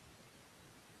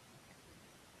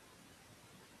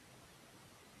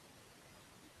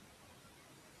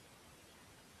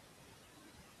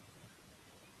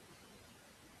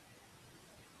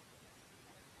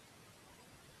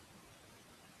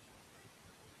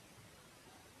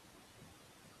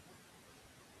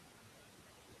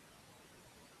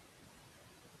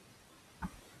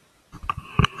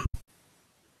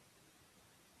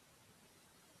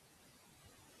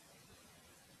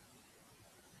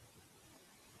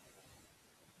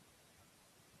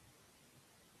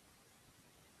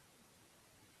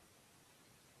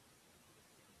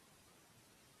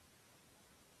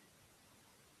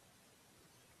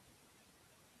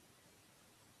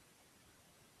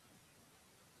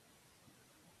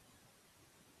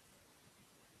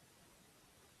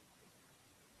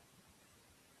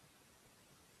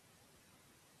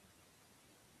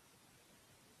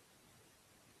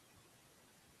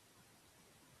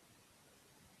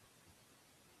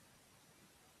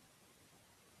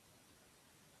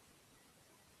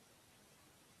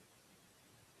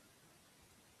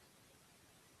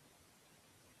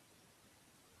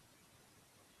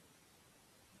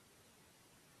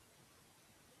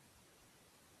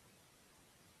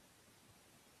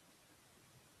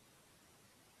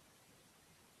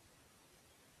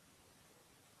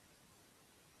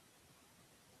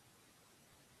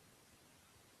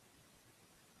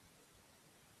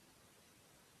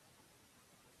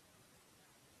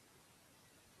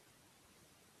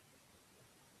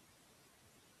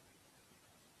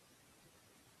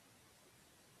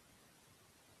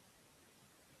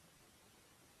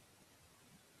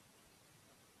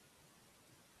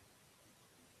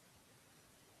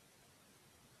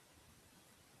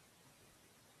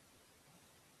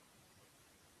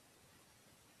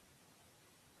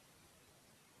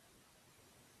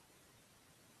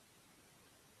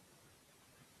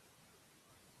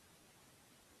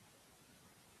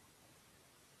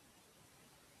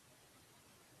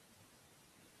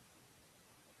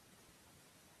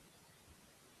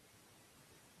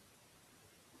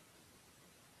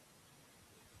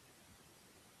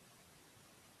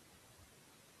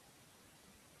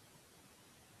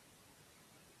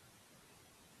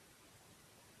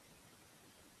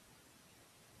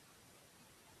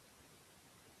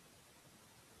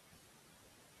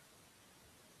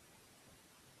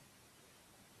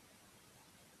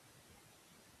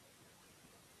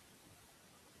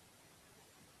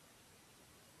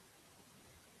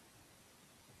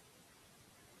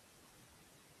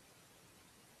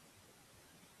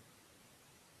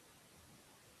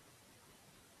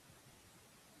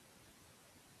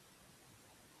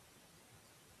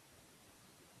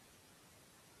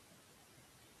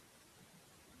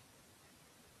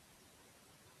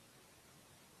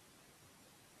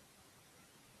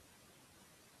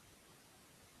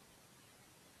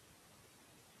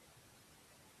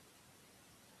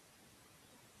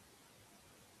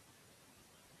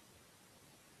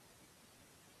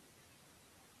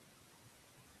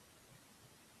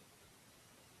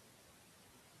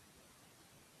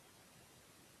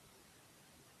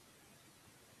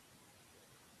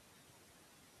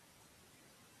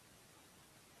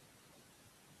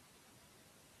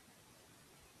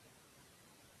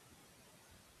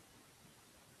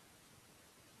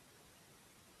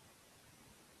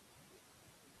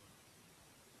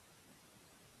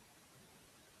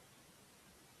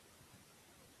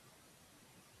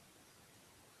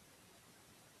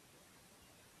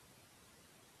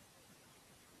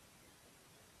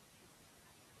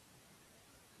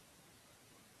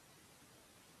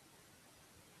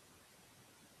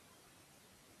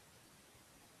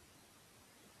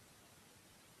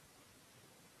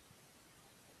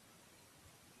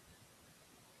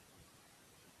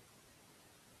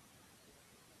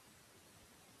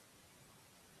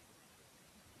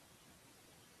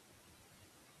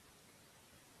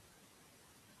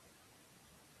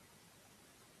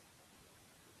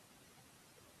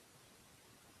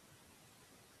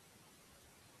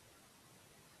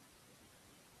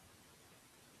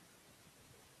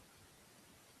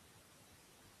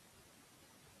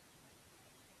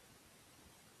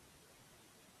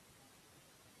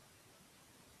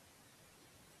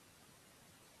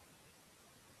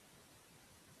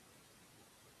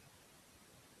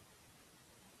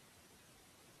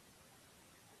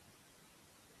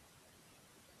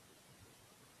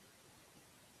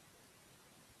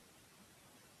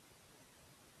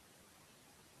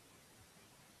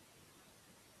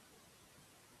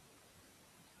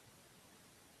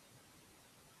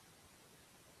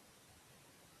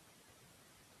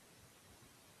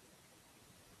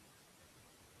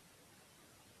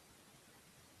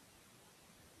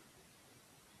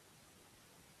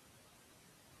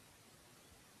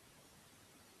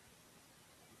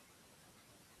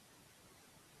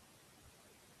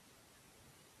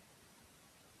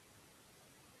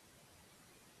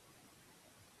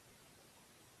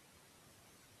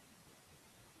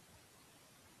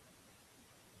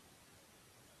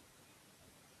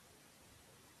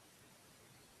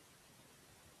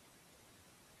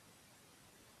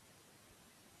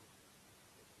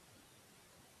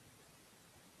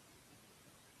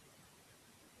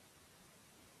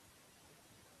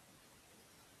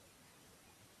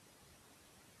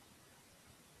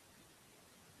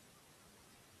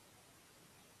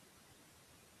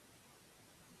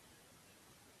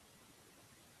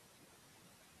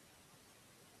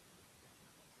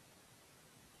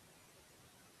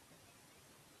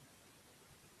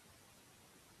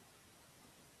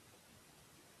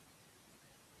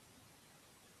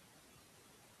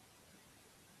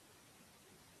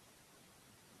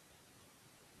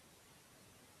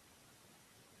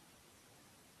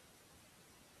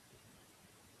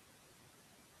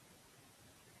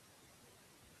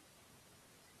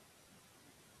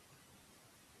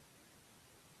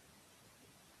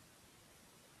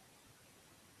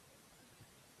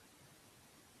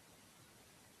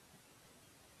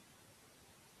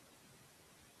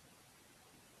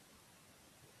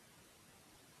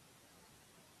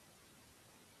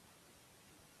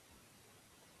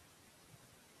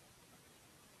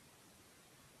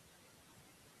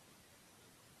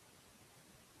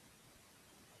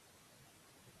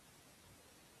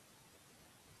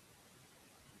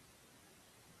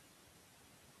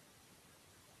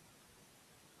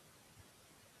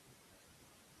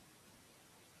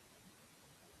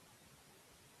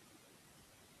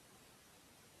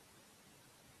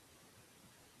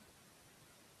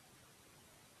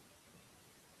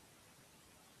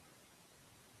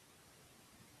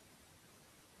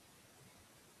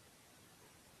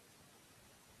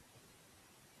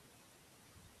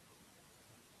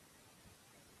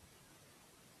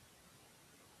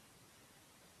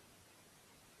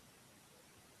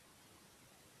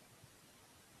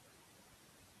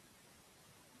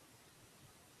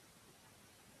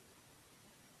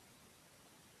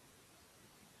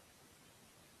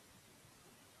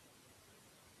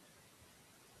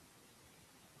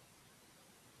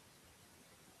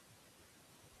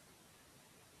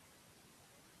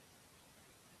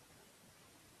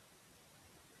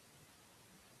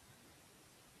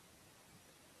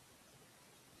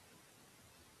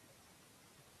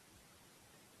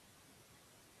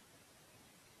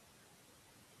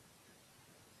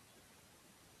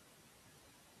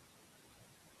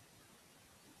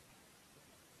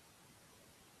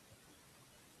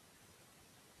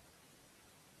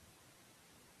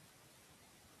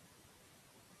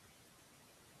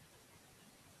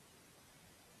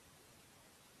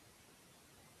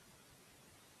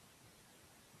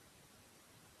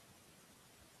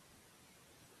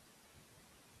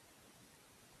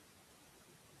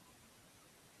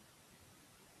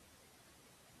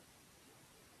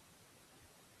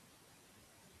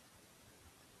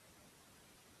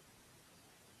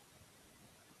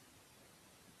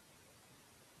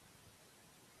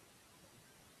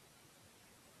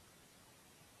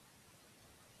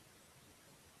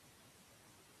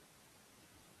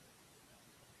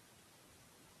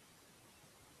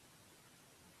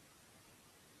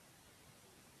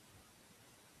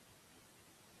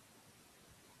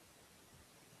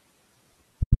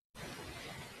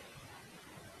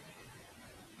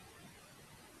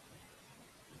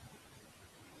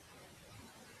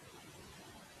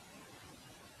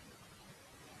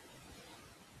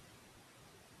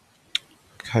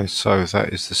 Okay, so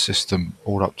that is the system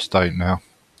all up to date now.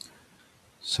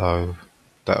 So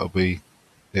that'll be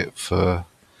it for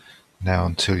now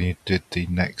until you did the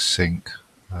next sync,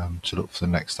 to look for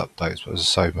the next updates. But as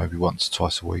I say, maybe once or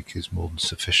twice a week is more than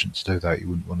sufficient to do that. You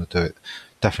wouldn't want to do it,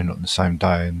 definitely not on the same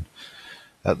day, and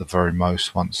at the very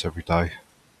most once every day.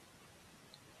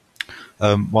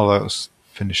 While I was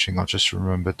finishing, I just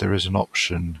remembered there is an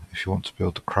option if you want to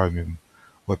build the Chromium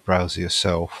web browser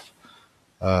yourself,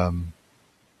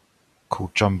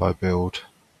 called Jumbo Build.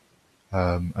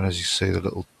 And as you see, the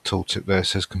little tooltip there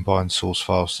says combine source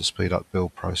files to speed up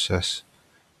build process.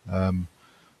 I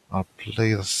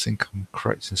think I'm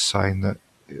correct in saying that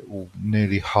it will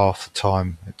nearly half the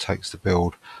time it takes to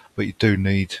build, but you do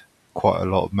need quite a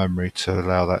lot of memory to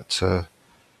allow that to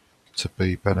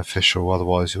be beneficial.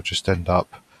 Otherwise, you'll just end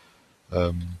up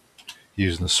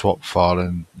using the swap file,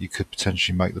 and you could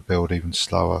potentially make the build even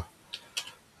slower.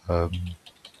 I'll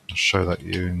show that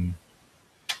you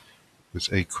with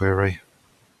eQuery.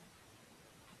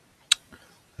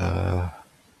 There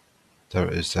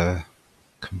it is there.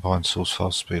 Combine source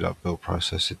files to speed up build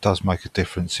process. It does make a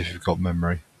difference if you've got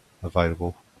memory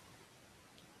available.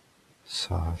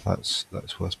 So that's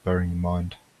worth bearing in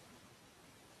mind.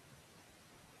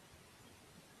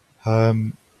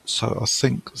 So I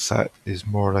think that is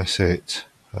more or less it.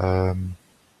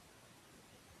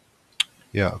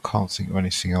 Yeah, I can't think of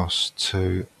anything else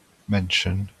to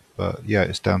mention, but yeah,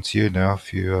 it's down to you now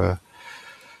if you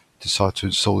decide to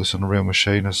install this on a real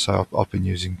machine. As I say, I've been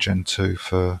using Gentoo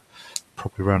for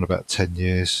probably around about 10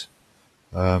 years.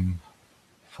 Find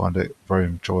it very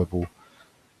enjoyable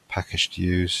package to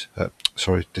use,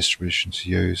 distribution to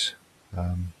use.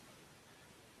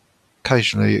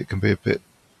 Occasionally it can be a bit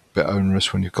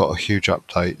onerous when you've got a huge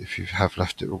update if you have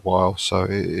left it a while, so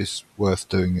it is worth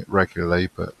doing it regularly,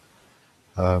 but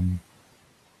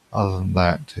other than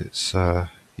that, it's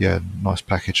yeah, nice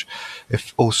package.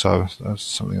 If also,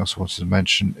 something else I wanted to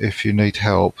mention, if you need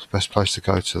help, the best place to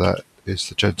go to that is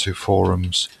the Gentoo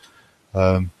forums.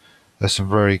 There's some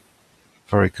very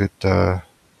good, I'm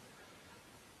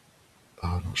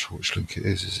not sure which link it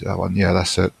is it that one? Yeah,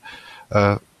 that's it.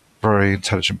 Very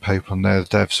intelligent people on there. The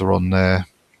devs are on there,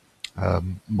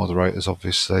 moderators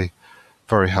obviously,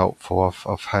 very helpful.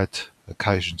 I've had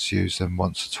occasion to use them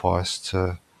once or twice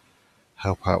to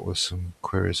help out with some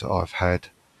queries that I've had,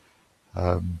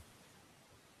 and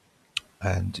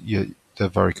they're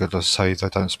very good. As I say, they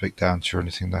don't speak down to you or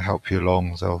anything. They help you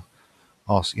along. They'll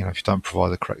ask, if you don't provide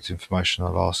the correct information,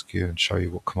 they'll ask you and show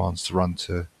you what commands to run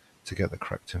to get the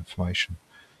correct information.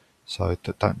 So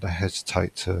don't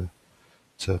hesitate to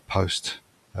post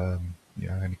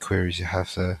any queries you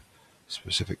have there,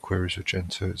 specific queries with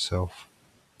Gentoo itself.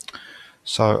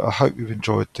 So I hope you've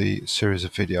enjoyed the series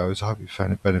of videos. I hope you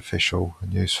found it beneficial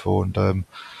and useful, and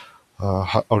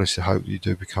I honestly hope you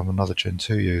do become another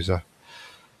Gentoo user.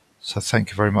 So thank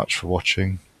you very much for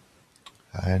watching,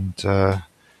 and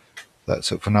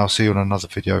that's it for now. See you on another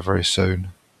video very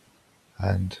soon,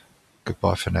 and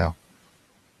goodbye for now.